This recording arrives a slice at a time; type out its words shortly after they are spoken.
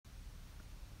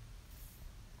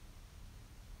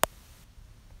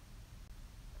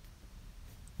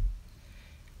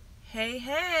Hey,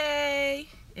 hey,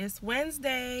 it's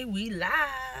Wednesday. We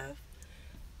live.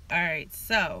 All right,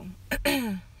 so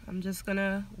I'm just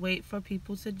gonna wait for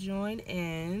people to join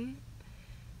in.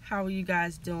 How are you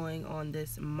guys doing on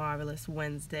this marvelous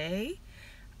Wednesday?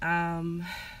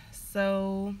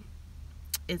 So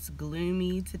it's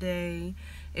gloomy today.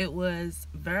 It was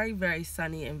very, very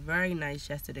sunny and very nice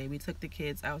yesterday. We took the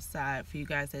kids outside. For you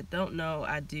guys that don't know,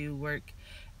 I do work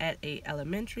at a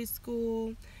elementary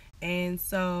school. And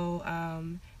so,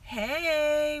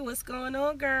 hey, what's going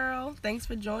on, girl? Thanks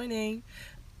for joining.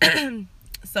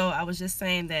 So I was just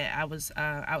saying that I was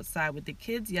outside with the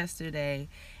kids yesterday,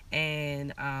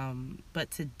 and but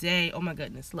today, oh my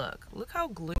goodness, look how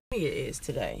gloomy it is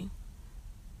today.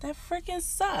 That freaking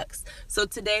sucks. So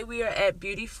today we are at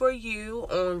Beauty for You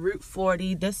on Route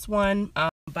 40. This one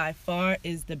by far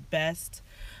is the best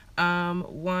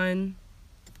one.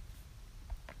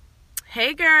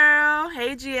 Hey girl.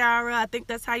 Hey Giara. I think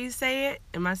that's how you say it.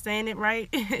 Am I saying it right?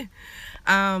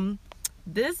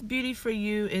 This Beauty for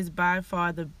You is by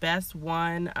far the best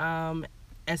one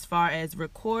as far as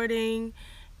recording.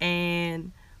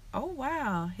 And oh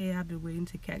wow, hey, I've been waiting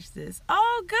to catch this.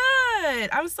 Oh good,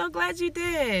 I'm so glad you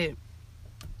did.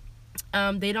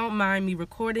 They don't mind me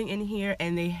recording in here,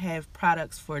 and they have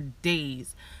products for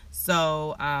days,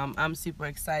 so I'm super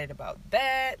excited about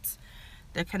that.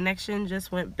 The connection just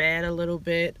went bad a little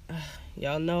bit.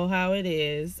 Y'all know how it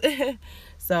is.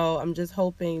 So I'm just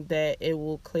hoping that it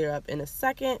will clear up in a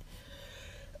second.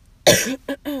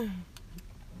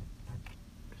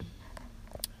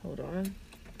 Hold on.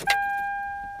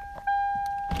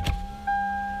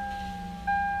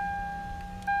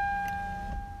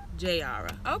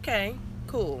 Jayara. Okay,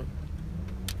 cool.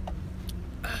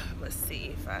 Let's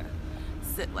see if I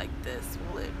sit like this,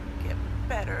 will it get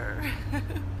better?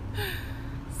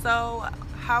 So,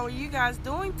 how are you guys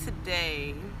doing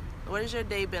today? What has your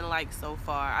day been like so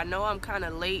far? I know I'm kind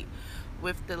of late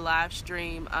with the live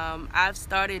stream. I've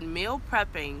started meal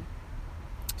prepping.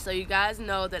 So you guys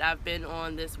know that I've been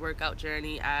on this workout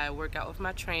journey. I work out with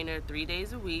my trainer 3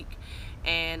 days a week,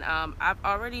 and I've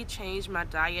already changed my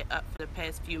diet up for the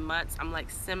past few months. I'm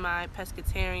like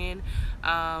semi-pescatarian,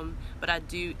 but I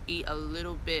do eat a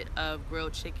little bit of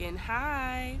grilled chicken.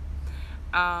 Hi.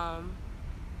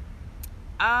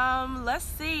 Let's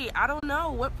see. I don't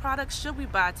know, what products should we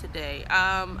buy today?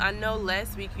 I know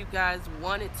last week you guys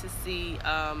wanted to see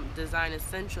design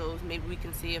essentials. Maybe we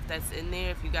can see if that's in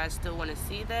there, if you guys still want to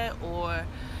see that, or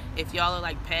if y'all are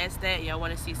like past that, y'all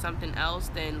want to see something else,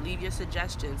 then leave your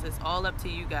suggestions. It's all up to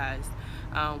you guys,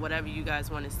 whatever you guys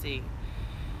want to see.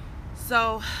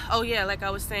 So, oh yeah, like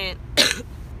I was saying,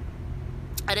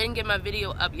 I didn't get my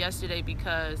video up yesterday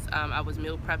because I was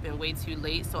meal prepping way too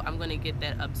late, so I'm gonna get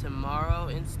that up tomorrow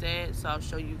instead. So I'll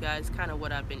show you guys kind of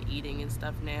what I've been eating and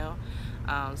stuff now.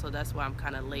 So that's why I'm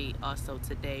kind of late also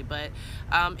today. But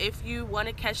if you want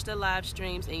to catch the live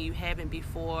streams and you haven't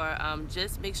before,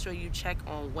 just make sure you check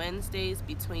on Wednesdays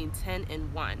between 10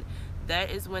 and 1.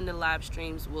 That is when the live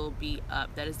streams will be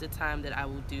up. That is the time that I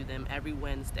will do them, every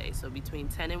Wednesday. So between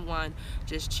 10 and 1,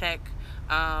 just check.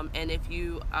 And if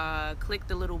you click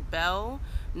the little bell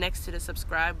next to the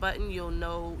subscribe button,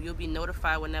 you'll be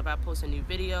notified whenever I post a new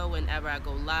video, whenever I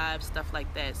go live, stuff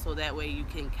like that. So that way you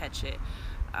can catch it.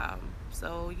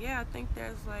 So yeah, I think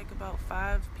there's like about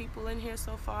 5 people in here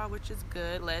so far, which is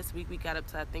good. Last week we got up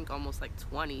to, I think, almost like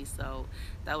 20, so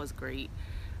that was great.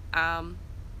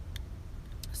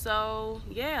 So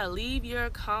yeah, leave your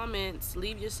comments,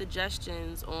 leave your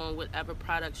suggestions on whatever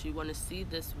products you want to see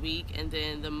this week, and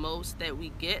then the most that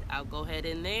we get, I'll go ahead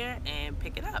in there and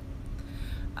pick it up.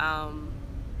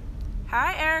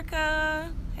 Hi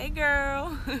Erica. Hey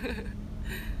girl.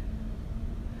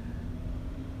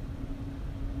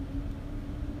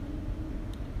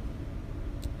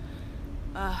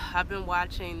 I've been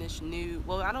watching this new,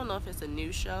 well, I don't know if it's a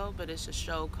new show, but it's a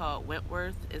show called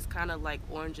Wentworth. It's kind of like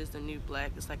Orange is the New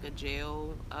Black. It's like a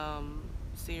jail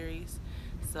series.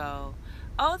 So,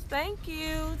 oh, thank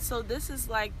you. So this is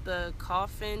like the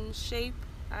coffin shape,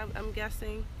 I'm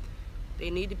guessing. They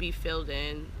need to be filled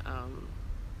in.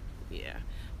 Yeah.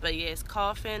 But yeah, it's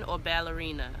coffin or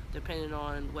ballerina, depending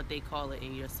on what they call it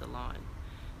in your salon.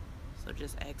 So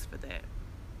just ask for that.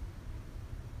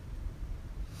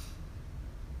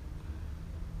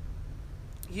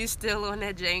 You still on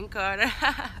that Jane Carter?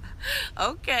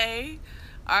 Okay.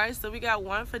 Alright, so we got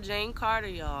one for Jane Carter,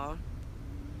 y'all.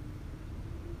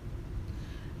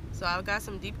 So I've got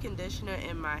some deep conditioner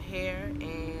in my hair,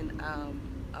 and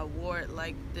I wore it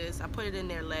like this. I put it in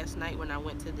there last night when I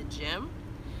went to the gym,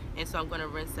 and so I'm going to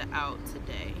rinse it out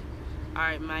today. All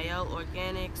right, Mael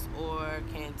Organics or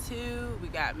Cantu. We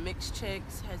got Mixed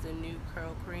Chicks has a new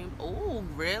curl cream. Oh,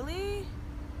 really?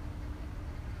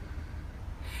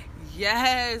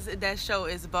 Yes, that show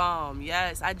is bomb.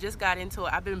 Yes, I just got into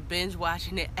it. I've been binge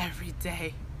watching it every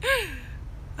day.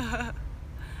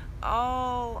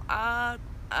 Oh, I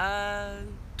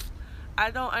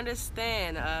don't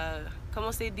understand.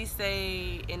 Como se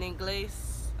dice en inglés?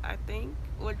 I think.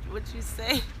 What you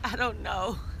say? I don't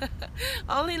know.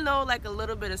 I only know like a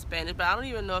little bit of Spanish, but I don't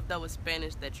even know if that was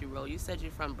Spanish that you wrote. You said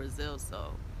you're from Brazil,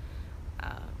 so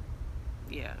uh,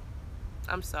 yeah.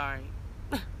 I'm sorry.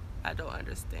 I don't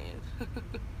understand.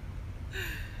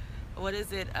 What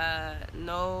is it?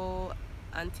 No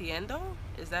entiendo?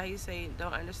 Is that how you say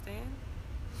don't understand?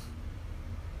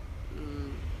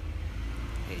 Mm.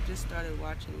 They just started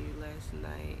watching you last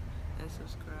night and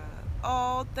subscribe.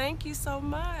 Oh, thank you so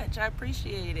much. I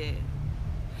appreciate it.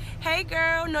 Hey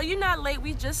girl, no, you're not late.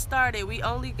 We just started. We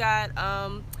only got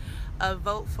a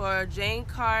vote for Jane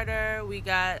Carter, we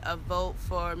got a vote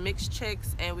for Mixed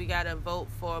Chicks, and we got a vote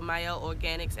for Mael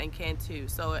Organics and Cantu.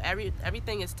 So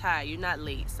everything is tied. You're not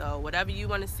late. So whatever you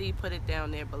want to see, put it down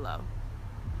there below.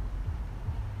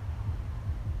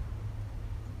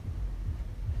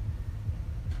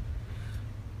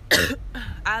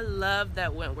 I love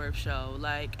that Wentworth show.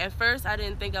 Like, at first I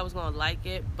didn't think I was gonna like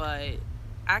it, but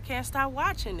I can't stop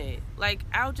watching it. Like,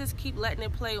 I'll just keep letting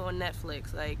it play on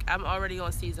Netflix. Like, I'm already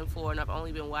on season 4 and I've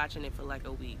only been watching it for like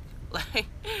a week. Like,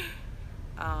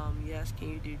 yes, can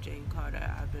you do Jane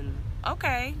Carter? I've been,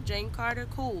 okay, Jane Carter,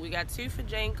 cool. We got 2 for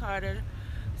Jane Carter.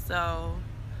 So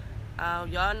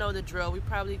y'all know the drill. We're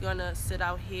probably gonna sit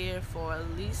out here for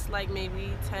at least like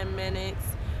maybe 10 minutes,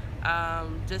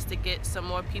 just to get some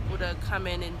more people to come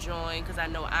in and join, because I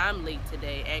know I'm late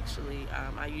today actually.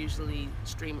 I usually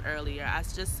stream earlier. I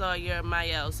just saw your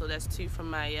Mael, so that's 2 for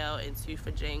Mael and 2 for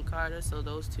Jane Carter, so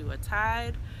those 2 are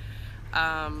tied.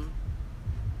 And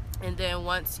then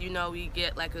once, you know, we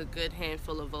get like a good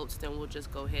handful of votes, then we'll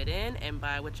just go ahead in and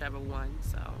buy whichever one.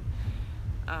 So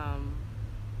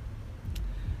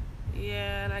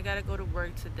yeah, and I gotta go to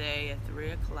work today at 3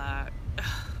 o'clock.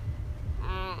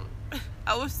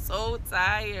 I was so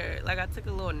tired. Like, I took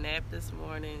a little nap this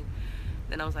morning.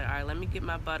 Then I was like, all right, let me get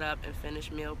my butt up and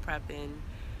finish meal prepping.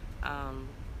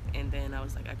 And then I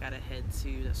was like, I gotta head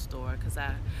to the store, because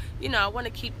I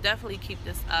want to definitely keep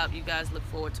this up. You guys look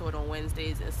forward to it on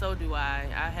Wednesdays, and so do I.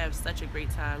 I have such a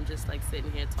great time just like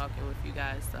sitting here talking with you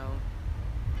guys. So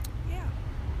yeah,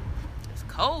 it's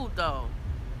cold though.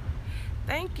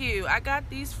 Thank you. I got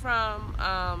these from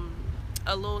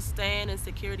a little stand in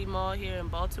Security Mall here in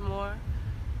Baltimore.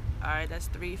 All right, that's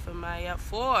 3 for Mael.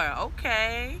 4,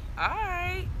 okay. All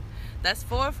right, that's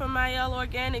 4 for Mael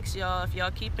Organics, y'all, if y'all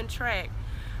keeping track.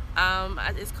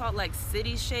 It's called like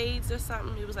City Shades or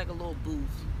something. It was like a little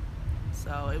booth,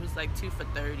 so it was like 2 for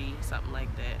 $30, something like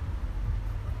that,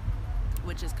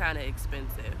 which is kind of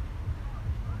expensive.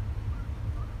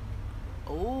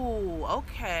 Oh,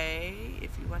 okay.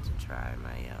 If you want to try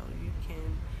Mael, you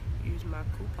can use my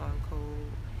coupon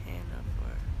code Hannah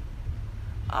for.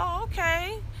 Oh,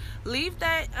 okay. Leave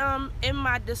that in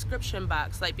my description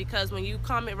box, like, because when you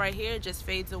comment right here, it just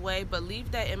fades away. But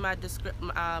leave that in my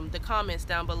the comments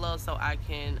down below so I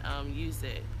can use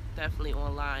it. Definitely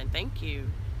online. Thank you,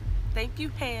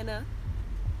 Hannah.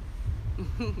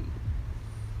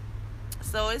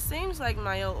 So it seems like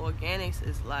Mael Organics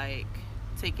is like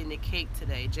taking the cake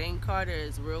today. Jane Carter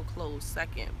is real close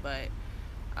second, but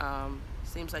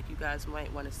seems like you guys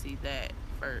might want to see that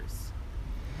first.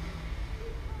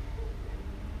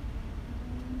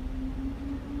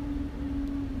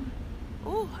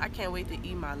 Ooh, I can't wait to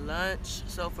eat my lunch.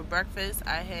 So for breakfast,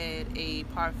 I had a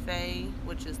parfait,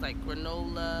 which is like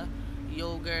granola,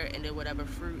 yogurt, and then whatever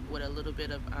fruit with a little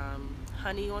bit of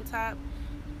honey on top.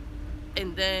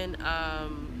 And then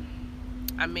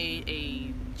I made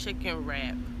a chicken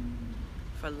wrap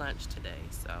for lunch today,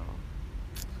 so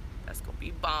that's gonna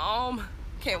be bomb.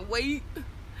 Can't wait.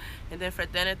 And then for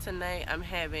dinner tonight, I'm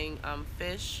having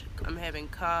fish. I'm having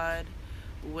cod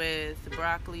with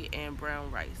broccoli and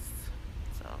brown rice.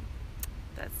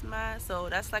 So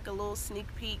that's like a little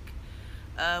sneak peek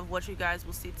of what you guys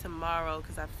will see tomorrow,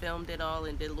 because I filmed it all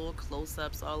and did little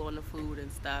close-ups all on the food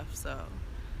and stuff. So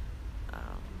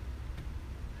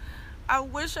I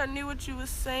wish I knew what you were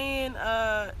saying,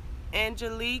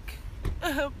 Angelique,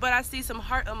 but I see some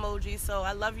heart emojis, so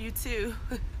I love you too.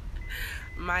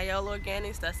 Mael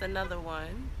Organics, that's another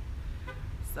one.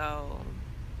 So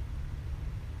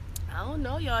I don't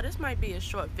know, y'all, this might be a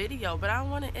short video, but I don't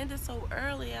want to end it so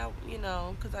early,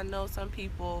 because I know some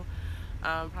people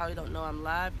probably don't know I'm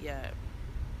live yet.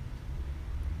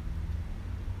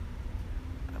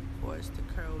 works.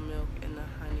 The curl milk and the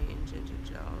honey and ginger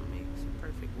gel makes a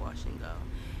perfect wash and go.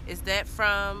 Is that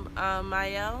from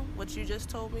Mael, what you just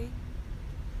told me?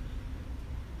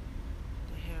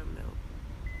 The hair milk.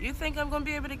 You think I'm going to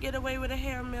be able to get away with a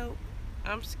hair milk?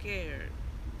 I'm scared.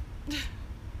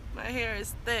 My hair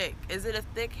is thick. Is it a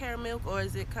thick hair milk or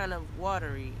is it kind of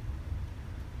watery?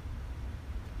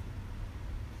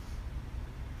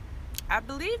 I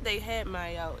believe they had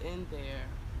Mael in there.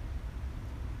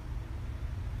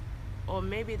 Or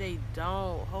maybe they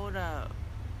don't. Hold up.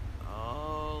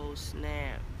 Oh,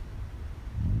 snap.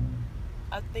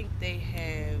 I think they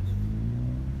have.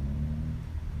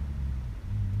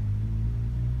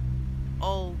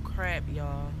 Oh, crap,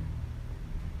 y'all.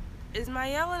 Is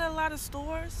Mael in a lot of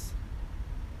stores?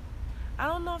 I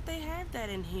don't know if they have that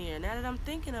in here, now that I'm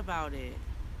thinking about it.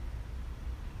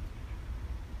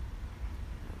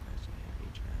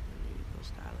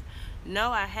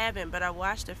 No, I haven't, but I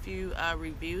watched a few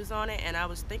reviews on it, and I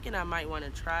was thinking I might want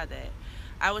to try that.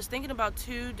 I was thinking about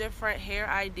 2 different hair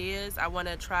ideas. I want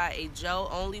to try a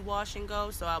gel-only wash and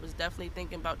go, so I was definitely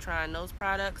thinking about trying those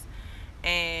products.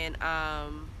 And,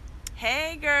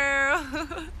 hey, girl!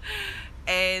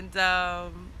 And,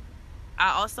 I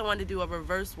also want to do a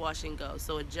reverse wash and go,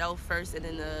 so a gel first and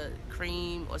then a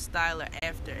cream or styler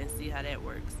after, and see how that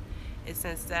works. It's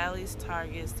in Sally's,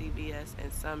 Target, CVS,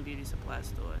 and some beauty supply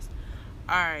stores.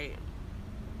 Alright.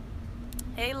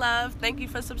 Hey, love. Thank you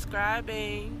for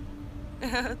subscribing.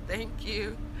 Thank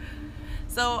you.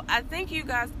 So, I think you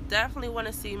guys definitely want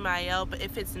to see Mael, but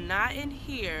if it's not in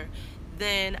here,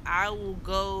 then I will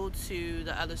go to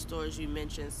the other stores you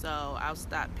mentioned. So, I'll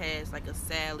stop past like a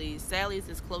Sally's. Sally's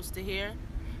is close to here,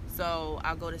 so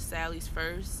I'll go to Sally's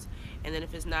first. And then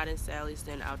if it's not in Sally's,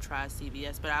 then I'll try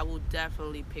CVS. But I will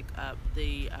definitely pick up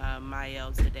the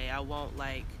Mael today. I won't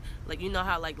like you know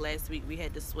how like last week we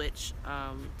had to switch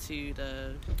to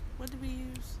the, what did we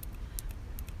use?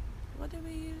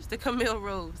 The Camille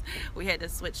Rose. We had to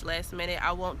switch last minute.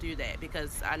 I won't do that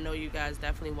because I know you guys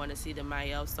definitely want to see the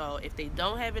Mael. So if they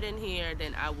don't have it in here,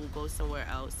 then I will go somewhere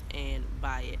else and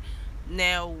buy it.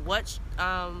 Now,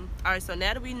 alright, so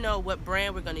now that we know what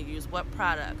brand we're going to use, what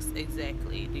products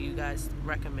exactly do you guys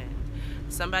recommend?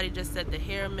 Somebody just said the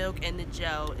hair milk and the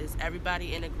gel. Is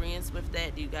everybody in agreement with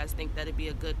that? Do you guys think that'd be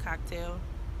a good cocktail?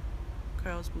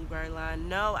 Curls blueberry line.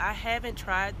 No, I haven't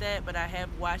tried that, but I have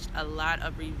watched a lot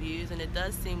of reviews and it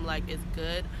does seem like it's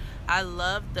good. I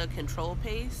love the control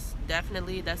paste.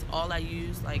 Definitely, that's all I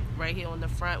use, like right here on the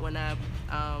front when I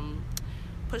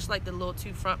push like the little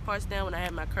 2 front parts down when I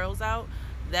have my curls out.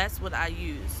 That's what I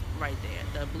use right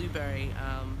there, the blueberry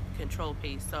control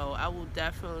paste. So I will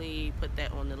definitely put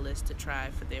that on the list to try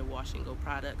for their wash and go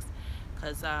products,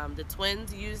 because the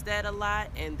twins use that a lot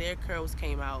and their curls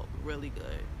came out really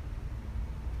good.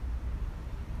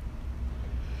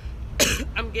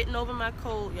 I'm getting over my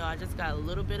cold, y'all. I just got a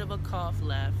little bit of a cough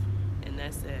left and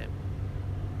that's it.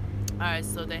 Alright,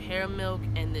 so the hair milk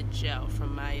and the gel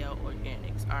from Mael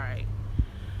Organics. Alright.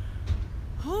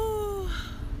 Whew.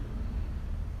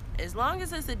 As long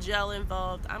as it's a gel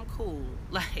involved, I'm cool.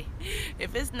 Like,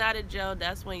 if it's not a gel,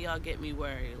 that's when y'all get me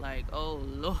worried. Like, oh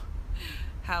Lord,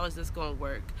 how is this gonna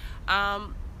work?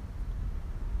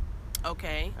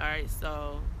 Okay, alright,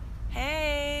 so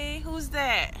hey, who's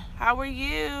that? How are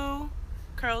you?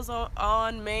 Curls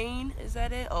on Maine, is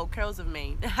that it? Oh, Curls of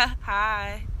Maine.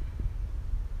 Hi.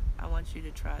 I want you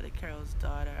to try the Curls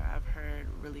Daughter. I've heard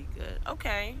really good.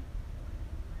 Okay.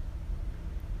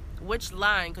 Which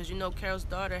line? Because you know Carol's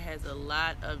Daughter has a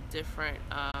lot of different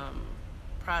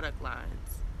product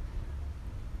lines.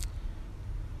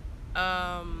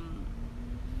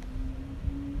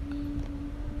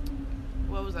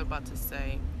 What was I about to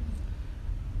say?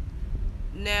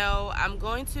 Now I'm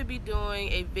going to be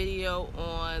doing a video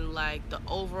on like the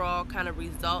overall kind of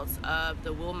results of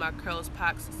the Will My Curls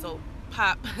Pop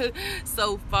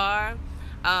so far.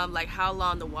 Like how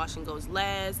long the wash and goes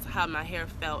last, how my hair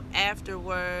felt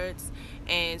afterwards,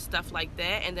 and stuff like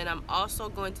that. And then I'm also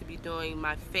going to be doing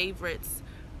my favorites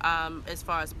as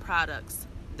far as products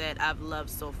that I've loved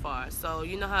so far. So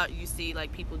you know how you see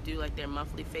like people do like their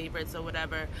monthly favorites or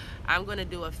whatever. I'm going to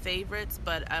do a favorites,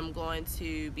 but I'm going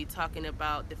to be talking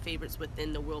about the favorites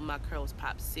within the Will My Curls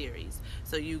Pop series,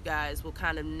 so you guys will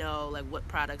kind of know like what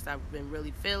products I've been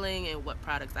really feeling and what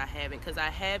products I haven't, because I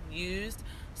have used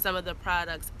some of the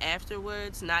products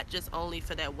afterwards, not just only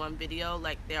for that one video.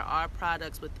 Like there are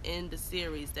products within the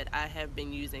series that I have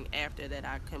been using after that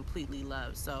I completely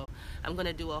love. So I'm going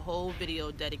to do a whole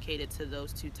video dedicated to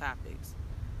those two topics.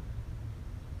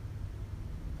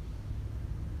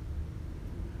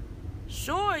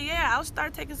 Sure, yeah, I'll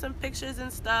start taking some pictures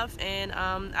and stuff, and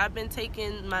I've been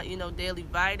taking my, daily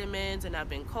vitamins, and I've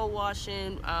been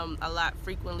co-washing a lot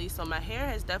frequently, so my hair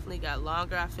has definitely got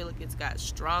longer. I feel like it's got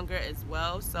stronger as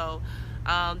well, so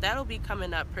that'll be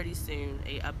coming up pretty soon,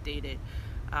 a updated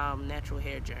natural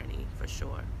hair journey for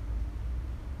sure.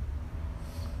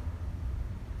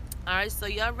 Alright, so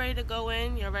y'all ready to go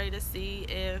in? Y'all ready to see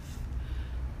if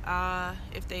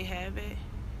they have it?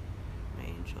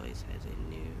 Main Choice has a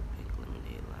new pink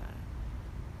lemonade line.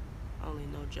 Only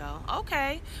no gel.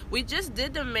 Okay, we just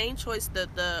did the Main Choice, the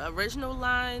original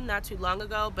line, not too long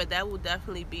ago, but that will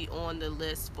definitely be on the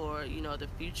list for the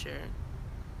future.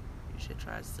 You should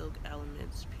try Silk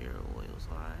Elements Pure Oils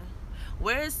line.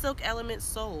 Where is Silk Elements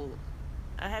sold?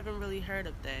 I haven't really heard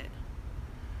of that.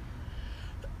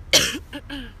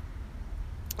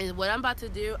 And what I'm about to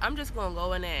do, I'm just gonna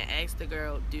go in there and ask the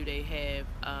girl, do they have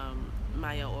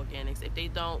Maya Organics? If they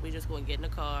don't, we just gonna get in the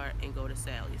car and go to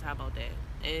Sally's. How about that?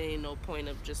 It ain't no point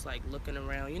of just like looking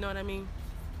around, you know what I mean?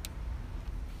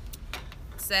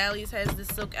 Sally's has the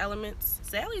Silk Elements.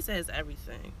 Sally's has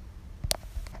everything.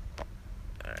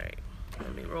 Alright,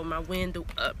 let me roll my window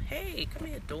up. Hey, come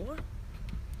here, door.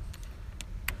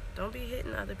 Don't be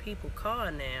hitting other people's car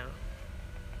now.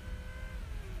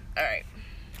 Alright.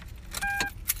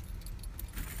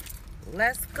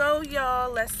 Let's go,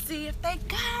 y'all. Let's see if they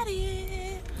got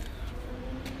it.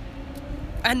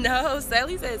 I know,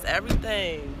 Sally's has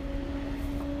everything.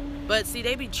 But see,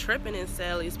 they be tripping in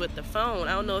Sally's with the phone.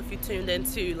 I don't know if you tuned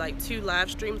into like 2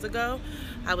 live streams ago.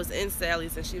 I was in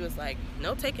Sally's and she was like,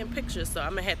 no taking pictures. So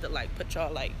I'm gonna have to like put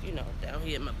y'all like, down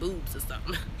here in my boobs or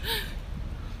something.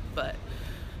 But,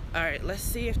 all right, let's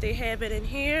see if they have it in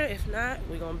here. If not,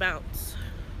 we're gonna bounce.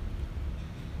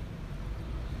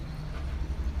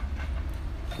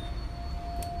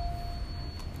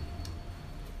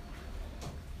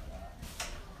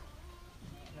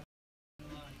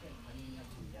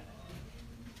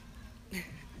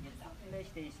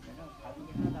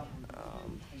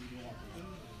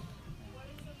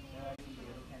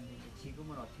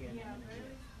 지금은 어떻게 하냐면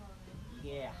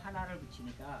이게 하나를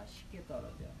붙이니까 쉽게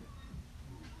떨어져.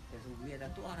 그래서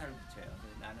위에다 또 하나를 붙여요.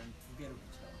 그래서 나는 2개를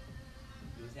붙여.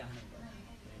 요새 하는 거.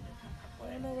 I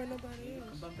don't know where nobody is.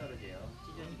 금방 떨어져요.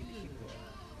 찢어지기도 쉽고요.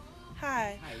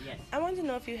 Hi. Hi, yes. I want to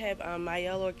know if you have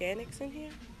Mayel Organics in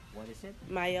here. What is it?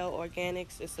 Mayel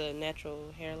Organics. It's a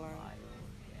natural hairline.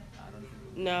 I don't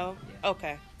think. No? Yeah.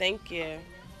 Okay. Thank you.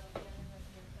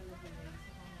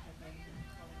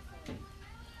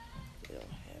 We don't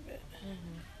have it.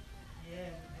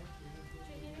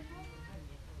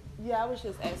 Yeah, I was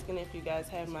just asking if you guys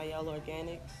have Mayel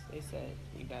Organics. They said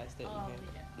you guys didn't have it.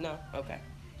 No? Okay.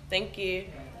 Thank you.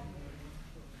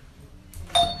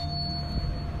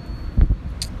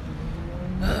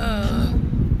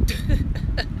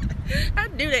 I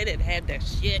knew they didn't have that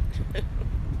shit.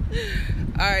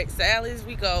 Alright, Sally's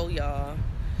we go, y'all.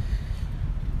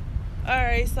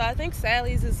 Alright, so I think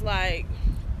Sally's is like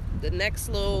the next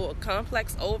little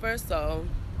complex over, so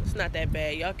it's not that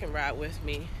bad. Y'all can ride with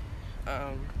me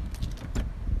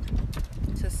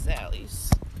to Sally's.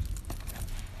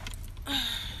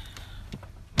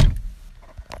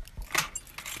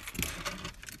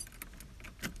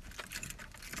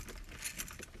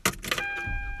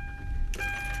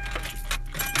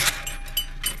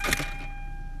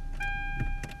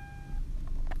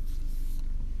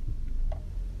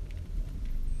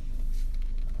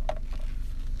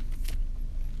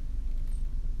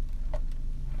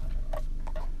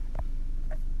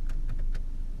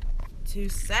 To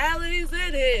Sally's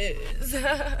it is.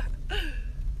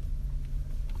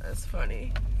 That's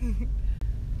funny.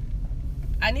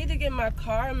 I need to get my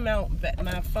car mount back,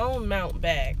 my phone mount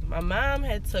back. My mom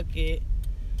had took it,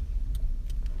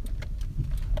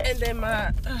 and then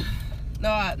my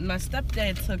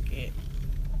stepdad took it.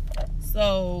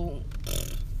 So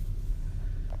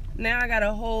now I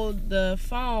gotta hold the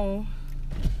phone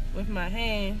with my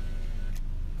hand.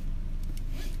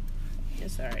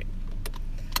 It's alright.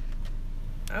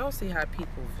 I don't see how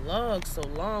people vlog so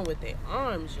long with their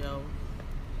arms, yo.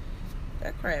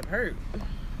 That crap hurt.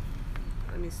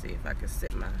 Let me see if I can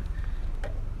sit my...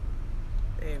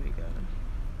 There we go.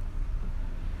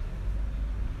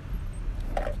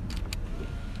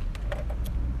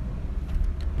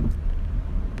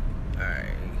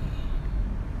 Alright.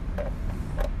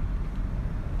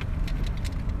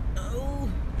 Oh.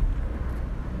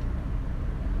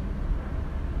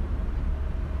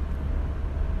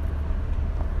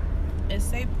 It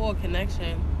say poor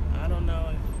connection. I don't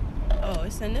know if... Oh,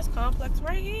 it's in this complex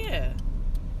right here.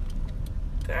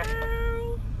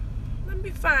 Girl, let me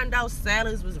find out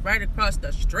Sally's was right across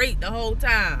the street the whole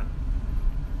time.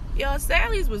 Yo,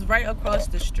 Sally's was right across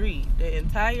the street the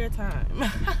entire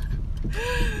time.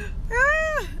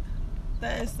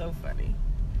 That is so funny.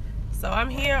 So I'm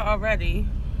here already.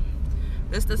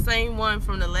 It's the same one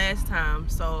from the last time.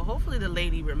 So hopefully the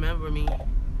lady remember me.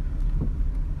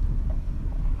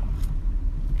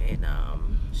 And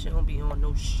she don't be on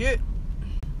no shit.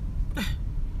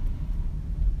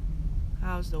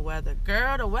 How's the weather?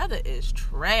 Girl, the weather is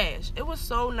trash. It was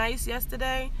so nice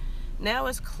yesterday. Now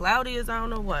it's cloudy as I don't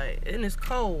know what. And it's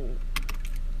cold.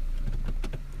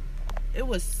 It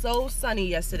was so sunny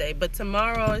yesterday. But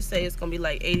tomorrow it say it's going to be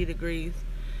like 80 degrees.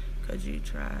 Could you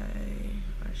try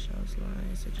our show's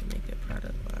line? So Jamaica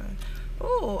product line.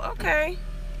 Oh, okay.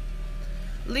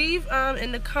 Leave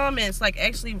in the comments, like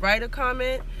actually write a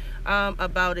comment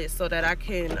about it so that I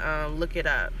can look it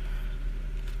up.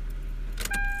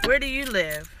 Where do you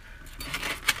live?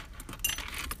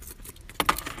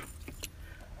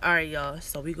 Alright, y'all,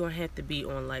 so we're gonna have to be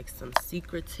on like some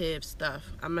secretive stuff.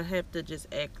 I'm gonna have to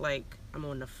just act like I'm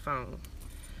on the phone.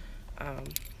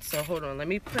 So hold on, let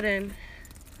me put in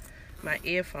my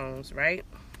earphones, right?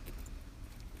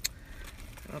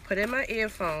 I'll put in my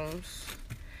earphones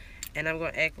and I'm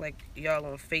gonna act like y'all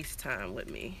on FaceTime with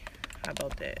me. How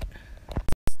about that?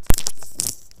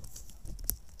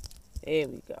 There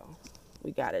we go.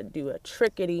 We gotta do a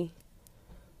trickety.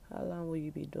 How long will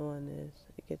you be doing this?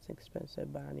 It gets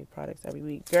expensive buying new products every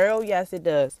week. Girl, yes it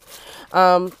does.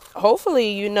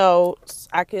 Hopefully, you know,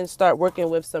 I can start working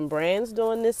with some brands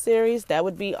doing this series. That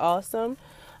would be awesome.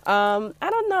 I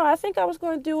don't know. I think I was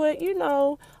going to do it, you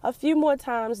know, a few more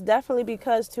times. Definitely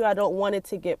because, too, I don't want it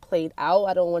to get played out.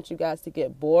 I don't want you guys to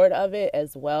get bored of it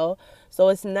as well. So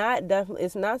it's not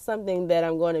something that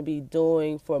I'm going to be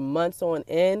doing for months on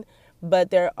end.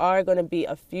 But there are going to be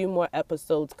a few more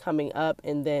episodes coming up,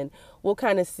 and then we'll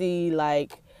kind of see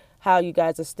like how you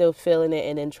guys are still feeling it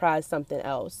and then try something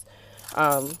else.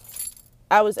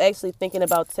 I was actually thinking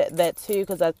about that too,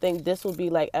 because I think this will be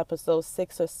like episode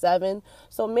 6 or 7.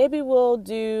 So maybe we'll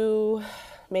do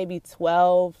maybe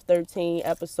 12, 13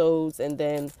 episodes, and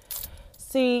then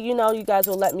see, you know, you guys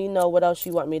will let me know what else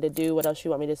you want me to do, what else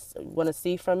you want to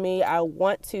see from me. I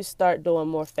want to start doing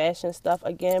more fashion stuff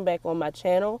again back on my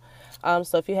channel.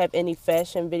 So if you have any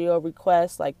fashion video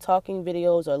requests, like talking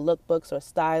videos or lookbooks or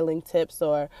styling tips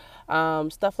or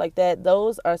stuff like that,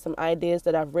 those are some ideas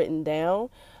that I've written down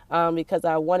because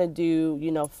I want to do,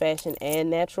 you know, fashion and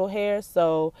natural hair.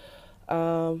 So,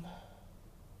 oh,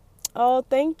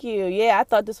 thank you. Yeah, I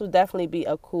thought this would definitely be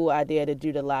a cool idea to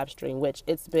do the live stream, which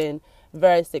it's been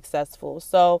very successful.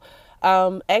 So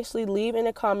actually leave in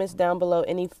the comments down below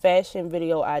any fashion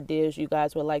video ideas you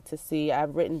guys would like to see.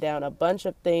 I've written down a bunch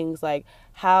of things like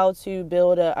how to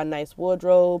build a nice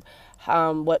wardrobe,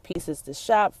 what pieces to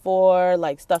shop for,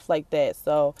 like stuff like that.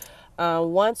 So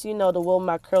once, you know, the Will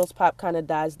My Curls Pop kind of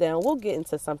dies down, we'll get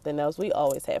into something else. We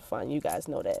always have fun. You guys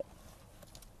know that.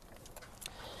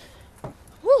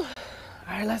 Whew.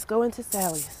 All right, let's go into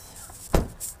Sally's.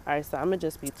 All right, so I'm going to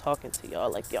just be talking to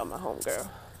y'all like y'all my homegirl.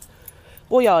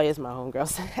 Well, y'all is my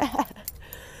homegirls.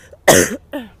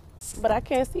 But I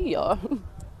can't see y'all. All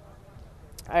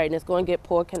right, and it's going to get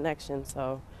poor connection,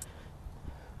 so.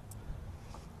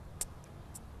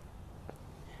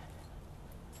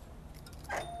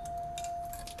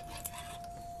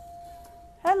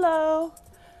 Hello.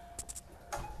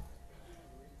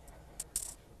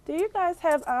 Do you guys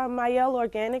have Mayel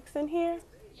Organics in here?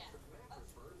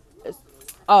 Yes.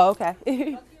 Oh,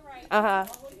 okay. Uh-huh.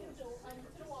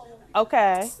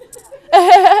 Okay.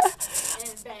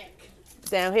 And back.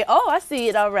 Down here. Oh, I see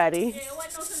it already. Yeah, it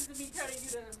wasn't no sense to me telling you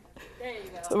to. There you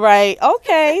go. Right.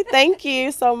 Okay. Thank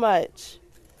you so much.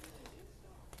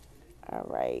 All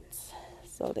right.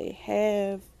 So they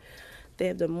have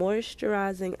the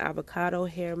moisturizing avocado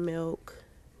hair milk,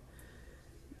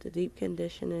 the deep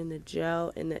conditioning, the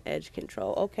gel, and the edge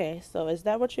control. Okay. So is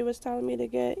that what you was telling me to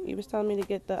get? You was telling me to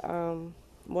get the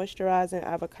moisturizing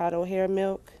avocado hair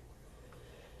milk.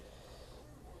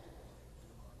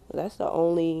 That's the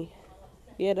only,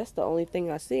 yeah, that's the only thing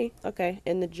I see. Okay,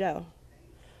 and the gel.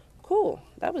 Cool,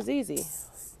 that was easy.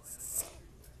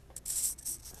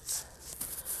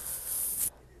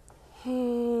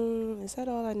 Is that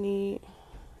all I need?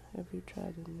 Have you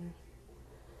tried it?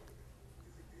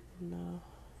 No.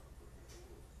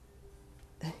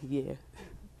 Yeah.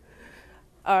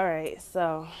 All right,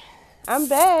 so I'm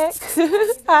back.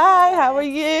 Hi, how are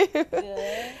you?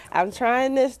 Good. I'm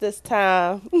trying this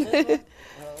time. Okay.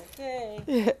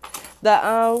 What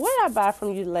did I buy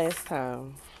from you last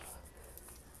time?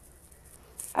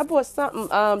 I bought something,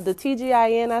 the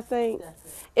TGIN, I think.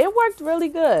 It worked really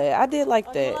good. I did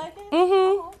like that. You like it?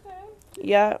 Mm-hmm. Oh, okay.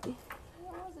 Yeah.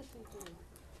 What was it?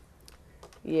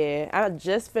 Yeah, I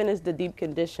just finished the deep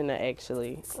conditioner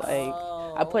actually. Like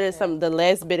Oh, I put in okay. the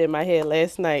last bit in my hair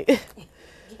last night. You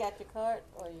got your card,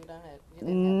 or you don't have? You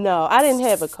didn't have No, I didn't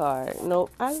have a card. Nope.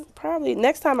 I probably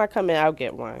next time I come in, I'll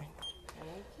get one. one.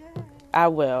 Okay. I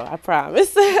will. I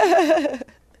promise. You in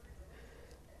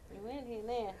here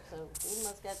now, so we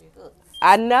must got you hooked.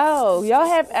 I know y'all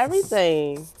have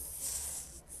everything.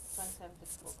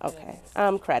 2754. Okay.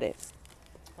 Credit.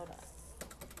 Hold on.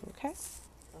 Okay.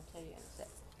 I'll tell you in a sec.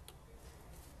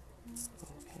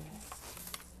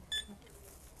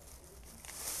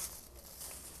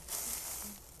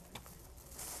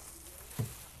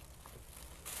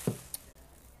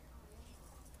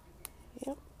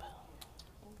 Yep.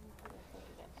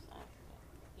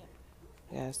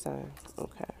 Yeah, sign.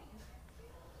 Okay.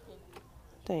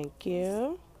 Thank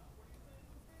you.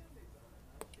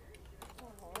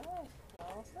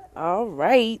 All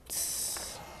right.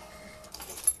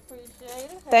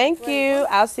 Appreciate it. Thank you.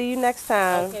 I'll see you next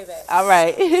time. Okay, babe. All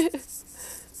right.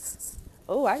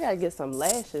 Oh, I gotta get some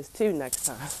lashes too next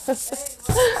time. Hey, well,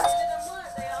 the end of the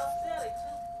month, they all sell it.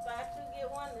 Buy two, get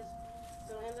one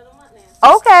till the end of the month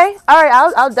now. Okay. All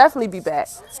right. I'll definitely be back.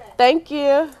 Okay. Thank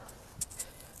you.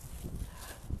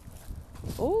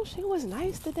 Oh, she was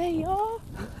nice today, y'all.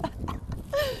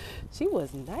 She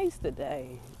was nice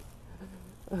today.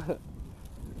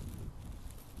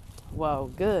 Well,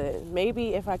 good.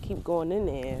 Maybe if I keep going in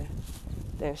there,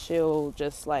 then she'll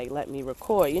just like let me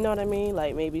record. You know what I mean?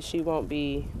 Like maybe she won't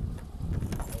be.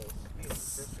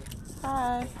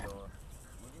 Hi. Would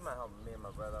you mind helping me and my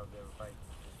brother out there to fight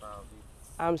this final beat?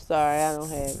 I'm sorry, I don't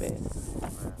have it.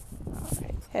 All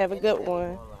right. Have a good one.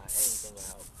 Anything will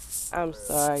help. I'm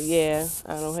sorry. Yeah,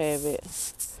 I don't have it.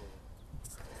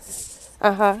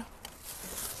 Uh-huh.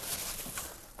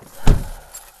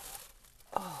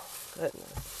 Oh, goodness.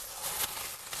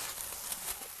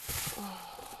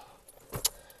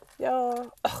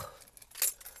 Y'all,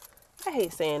 I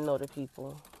hate saying no to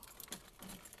people.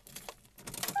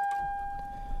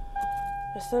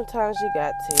 But sometimes you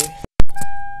got to.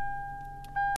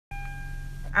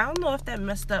 I don't know if that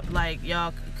messed up, like,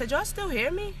 y'all. Could y'all still hear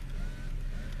me?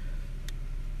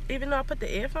 Even though I put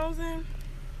the earphones in?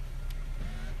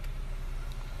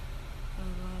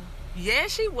 Yeah,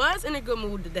 she was in a good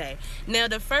mood today. Now,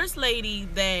 the first lady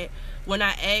that, when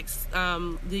I asked,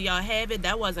 do y'all have it,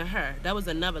 that wasn't her. That was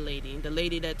another lady. The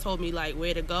lady that told me, like,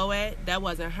 where to go at, that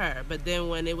wasn't her. But then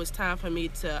when it was time for me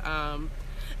to,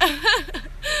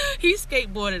 he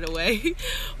skateboarded away.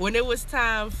 When it was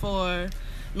time for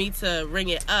me to ring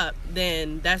it up,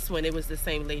 then that's when it was the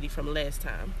same lady from last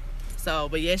time. So,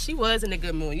 but yeah, she was in a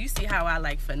good mood. You see how I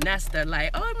like finessed her, like,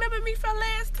 oh, remember me from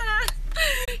last time?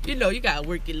 You know, you gotta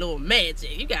work your little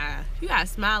magic. You gotta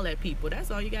smile at people. That's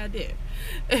all you gotta do.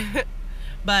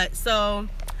 But so,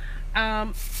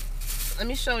 let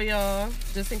me show y'all,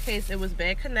 just in case it was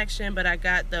bad connection, but I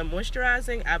got the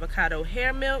moisturizing avocado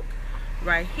hair milk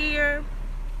right here.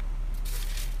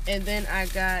 And then I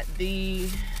got the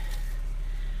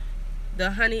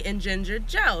honey and ginger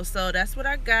gel. So that's what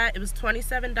I got. It was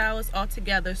 $27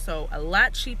 altogether, so a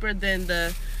lot cheaper than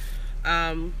the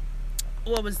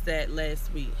what was that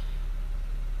last week?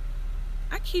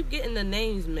 I keep getting the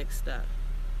names mixed up.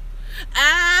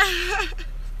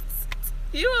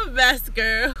 You a mess,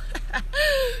 girl.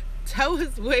 That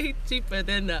was way cheaper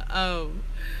than the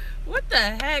what the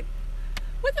heck?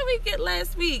 What did we get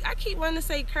last week? I keep wanting to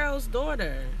say Carol's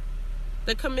daughter.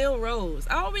 The Camille Rose.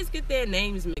 I always get their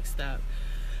names mixed up.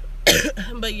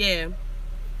 But yeah.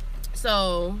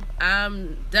 So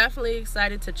I'm definitely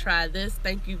excited to try this.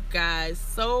 Thank you guys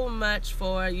so much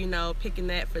for, you know, picking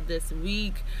that for this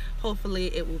week. Hopefully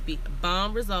it will be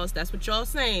bomb results. That's what y'all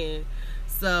saying.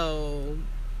 So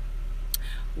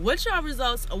which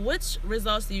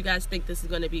results do you guys think this is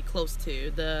going to be close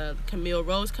to? The Camille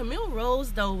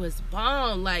Rose though was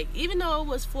bomb. Like, even though it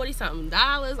was $40-something,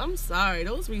 I'm sorry,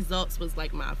 those results was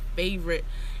like my favorite.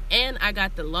 And I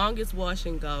got the longest wash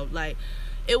and go. Like,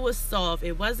 it was soft,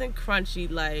 it wasn't crunchy,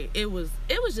 like it was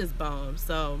just bomb.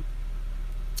 So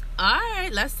all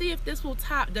right, let's see if this will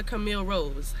top the Camille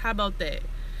Rose. How about that?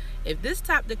 If this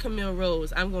topped the Camille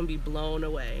Rose, I'm gonna be blown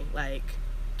away. Like,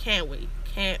 can't wait.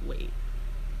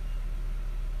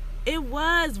 It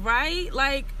was, right?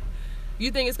 Like, you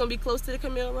think it's gonna be close to the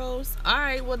Camille Rose? All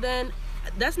right, well then,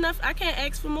 that's enough. I can't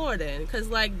ask for more then, because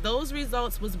like those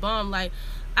results was bomb. Like,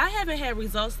 I haven't had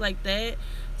results like that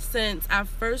since I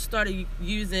first started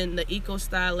using the Eco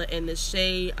Styler and the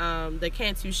Shea, the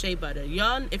Cantu Shea Butter.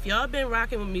 Y'all, if y'all been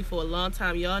rocking with me for a long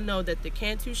time, y'all know that the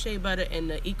Cantu Shea Butter and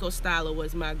the Eco Styler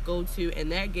was my go-to,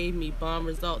 and that gave me bomb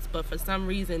results. But for some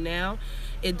reason now,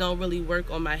 it don't really work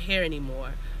on my hair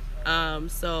anymore.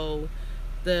 So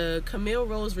The Camille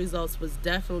Rose results was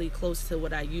definitely close to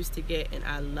what I used to get, and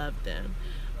I loved them.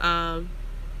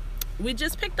 We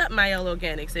just picked up Mielle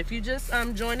Organics. If you just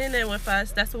joining in with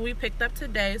us, that's what we picked up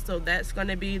today. So that's going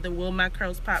to be the Will My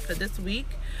Curls Pop for this week.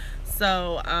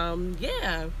 So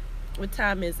yeah, what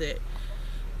time is it?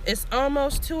 It's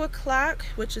almost 2 o'clock,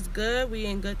 which is good. We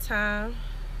in good time.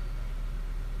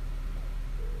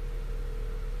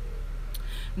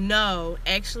 No,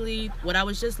 actually, what I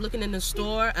was just looking in the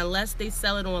store, unless they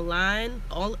sell it online,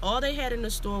 all they had in the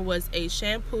store was a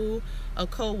shampoo, a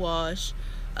co-wash,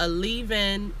 a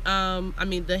leave-in,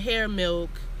 the hair milk,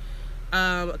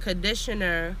 a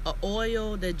conditioner, a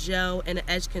oil, the gel, and an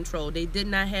edge control. They did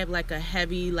not have like a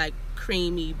heavy, like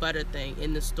creamy butter thing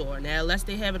in the store. Now, unless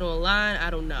they have it online, I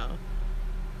don't know.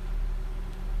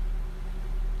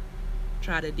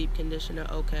 Try the deep conditioner.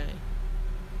 Okay.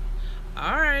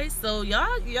 All right, so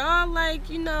y'all like,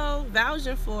 you know,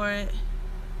 vouching for it.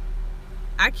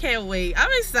 I can't wait. I'm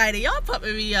excited. Y'all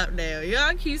pumping me up now.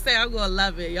 Y'all keep saying I'm gonna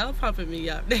love it. Y'all pumping me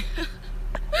up now.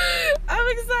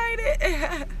 I'm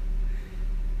excited.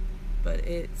 But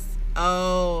it's,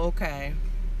 oh, okay.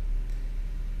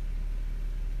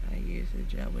 I use the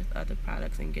gel with other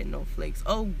products and get no flakes.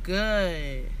 Oh,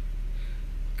 good.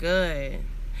 Good.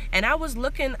 And I was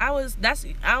looking, I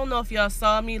don't know if y'all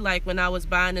saw me like when I was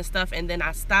buying this stuff and then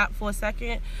I stopped for a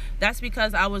second. That's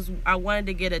because I wanted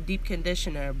to get a deep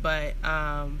conditioner, but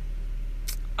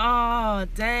oh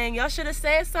dang, y'all should have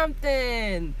said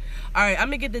something. All right, I'm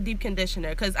gonna get the deep conditioner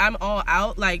because I'm all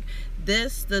out. Like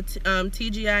this, the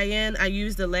TGIN, I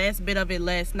used the last bit of it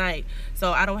last night,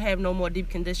 so I don't have no more deep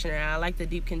conditioner. I like the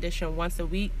deep conditioner once a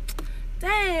week.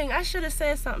 Dang, I should have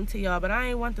said something to y'all, but I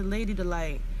ain't want the lady to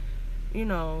like, you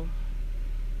know.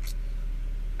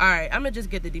 Alright, I'm gonna just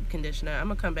get the deep conditioner. I'm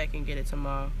gonna come back and get it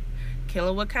tomorrow.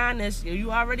 Killing with kindness,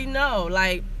 you already know.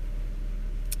 Like,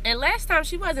 and last time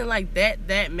she wasn't like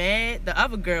that mad. The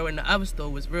other girl in the other store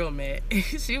was real mad.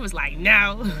 She was like,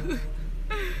 no.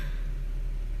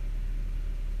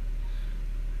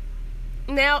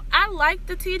 Now, I like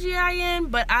the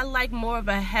TGIN, but I like more of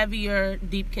a heavier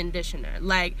deep conditioner.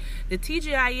 Like, the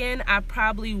TGIN, I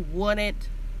probably wouldn't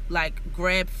like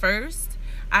grab first.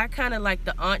 I kind of like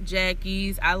the Aunt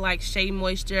Jackie's. I like Shea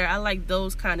Moisture. I like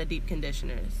those kind of deep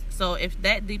conditioners. So if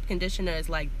that deep conditioner is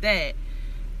like that,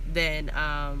 then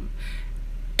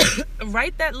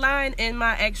write that line in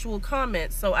my actual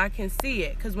comments so I can see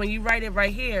it. Because when you write it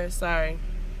right here,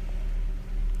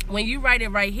 when you write it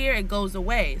right here, it goes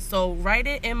away. So write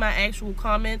it in my actual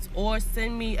comments or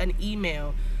send me an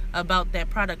email about that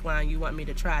product line you want me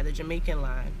to try, the Jamaican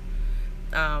line.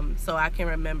 So I can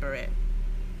remember it.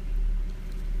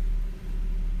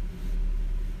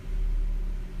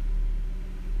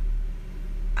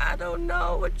 I don't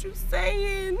know what you're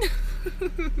saying.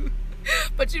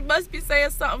 But you must be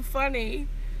saying something funny.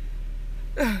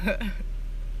 Alright,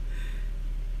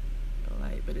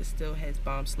 but it still has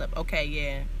bomb slip. Okay,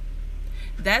 yeah.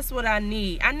 That's what I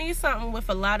need. I need something with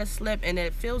a lot of slip and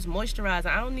it feels moisturized.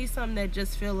 I don't need something that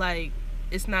just feel like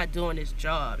it's not doing its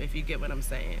job, if you get what I'm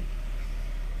saying.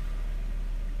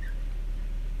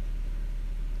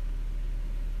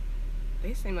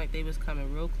 They seem like they was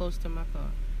coming real close to my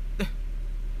car.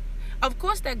 Of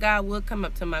course that guy would come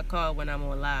up to my car when I'm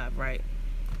on live, right?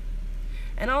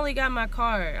 And I only got my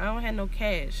card. I don't have no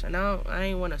cash. And I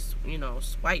ain't want to, you know,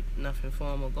 swipe nothing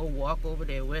for him or go walk over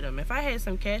there with him. If I had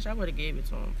some cash, I would have gave it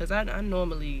to him. Because I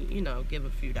normally, you know, give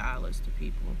a few dollars to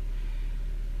people.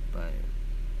 But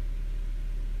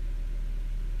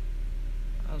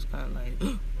I was kind of like,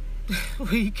 when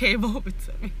he came over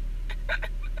to me.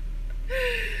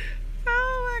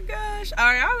 Oh my gosh.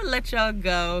 Alright, I'm gonna let y'all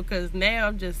go because now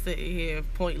I'm just sitting here,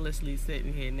 pointlessly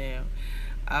sitting here now.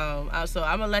 So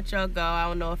I'm gonna let y'all go. I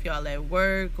don't know if y'all at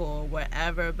work or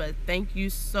whatever, but thank you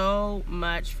so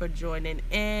much for joining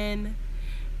in.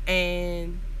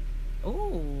 And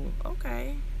oh,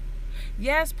 okay.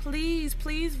 Yes, please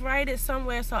write it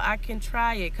somewhere so I can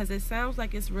try it because it sounds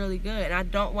like it's really good and I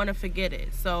don't want to forget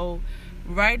it. So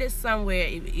write it somewhere,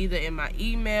 either in my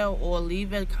email or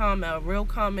leave a comment, a real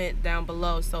comment down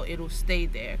below so it'll stay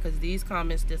there because these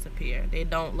comments disappear. They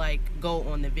don't like go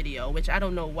on the video, which I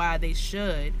don't know why. They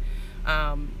should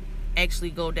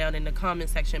actually go down in the comment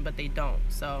section, but they don't.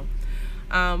 So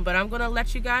but I'm gonna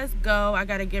let you guys go. I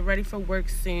gotta get ready for work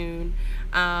soon.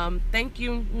 Thank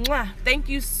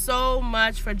you so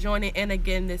much for joining in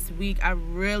again this week. I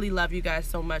really love you guys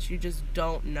so much. You just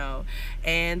don't know.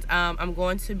 And I'm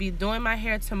going to be doing my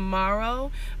hair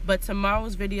tomorrow, but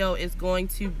tomorrow's video is going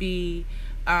to be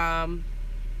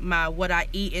my what I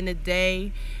eat in a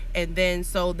day. And then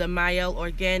so the Mael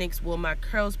Organics my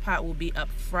curls pot will be up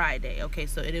Friday. Okay,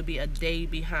 so it'll be a day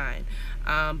behind.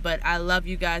 But I love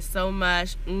you guys so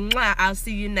much. Mwah! I'll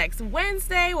see you next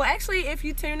Wednesday. Well, actually, if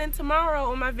you tune in tomorrow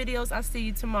on my videos, I'll see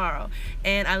you tomorrow.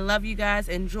 And I love you guys.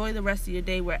 Enjoy the rest of your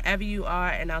day wherever you are,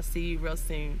 and I'll see you real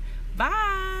soon.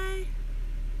 Bye.